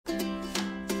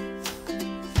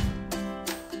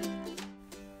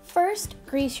First,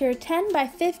 grease your 10 by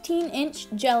 15 inch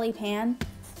jelly pan,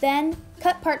 then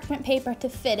cut parchment paper to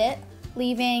fit it,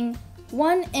 leaving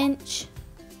 1 inch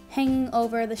hanging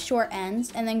over the short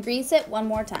ends, and then grease it one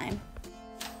more time.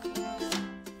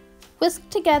 Whisk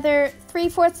together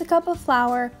 3/4 cup of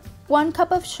flour, 1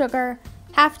 cup of sugar,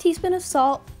 half teaspoon of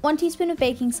salt, 1 teaspoon of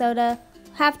baking soda,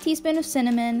 half teaspoon of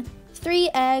cinnamon, 3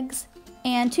 eggs,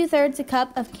 and 2/3 a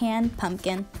cup of canned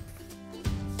pumpkin.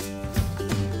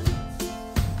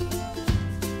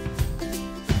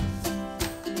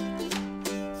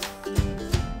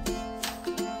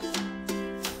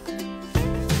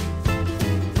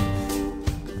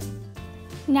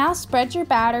 Now spread your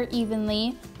batter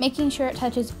evenly, making sure it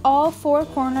touches all 4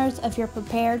 corners of your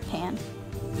prepared pan.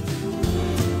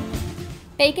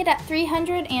 Bake it at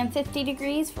 350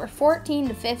 degrees for 14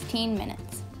 to 15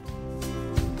 minutes.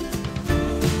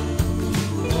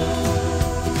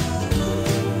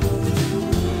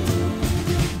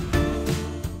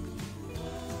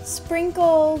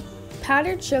 Sprinkle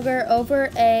powdered sugar over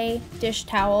a dish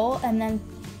towel and then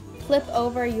flip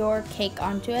over your cake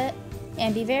onto it.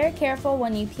 And be very careful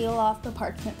when you peel off the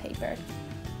parchment paper.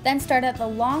 Then start at the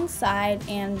long side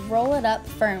and roll it up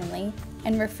firmly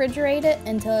and refrigerate it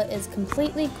until it is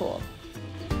completely cool.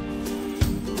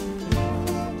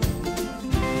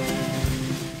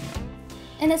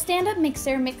 In a stand-up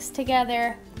mixer, mix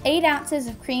together 8 ounces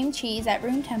of cream cheese at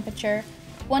room temperature,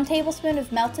 1 tablespoon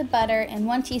of melted butter, and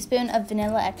 1 teaspoon of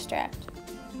vanilla extract.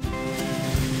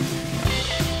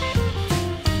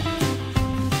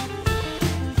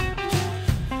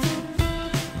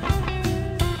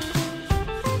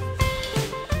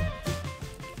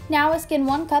 Now whisk in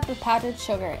 1 cup of powdered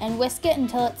sugar and whisk it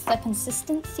until it's the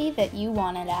consistency that you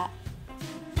want it at.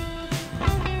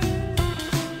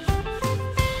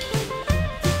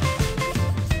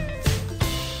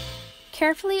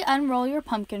 Carefully unroll your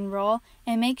pumpkin roll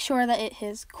and make sure that it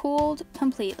has cooled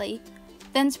completely.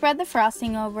 Then spread the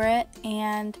frosting over it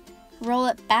and roll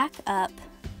it back up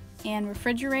and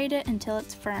refrigerate it until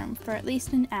it's firm for at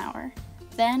least an hour.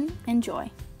 Then enjoy.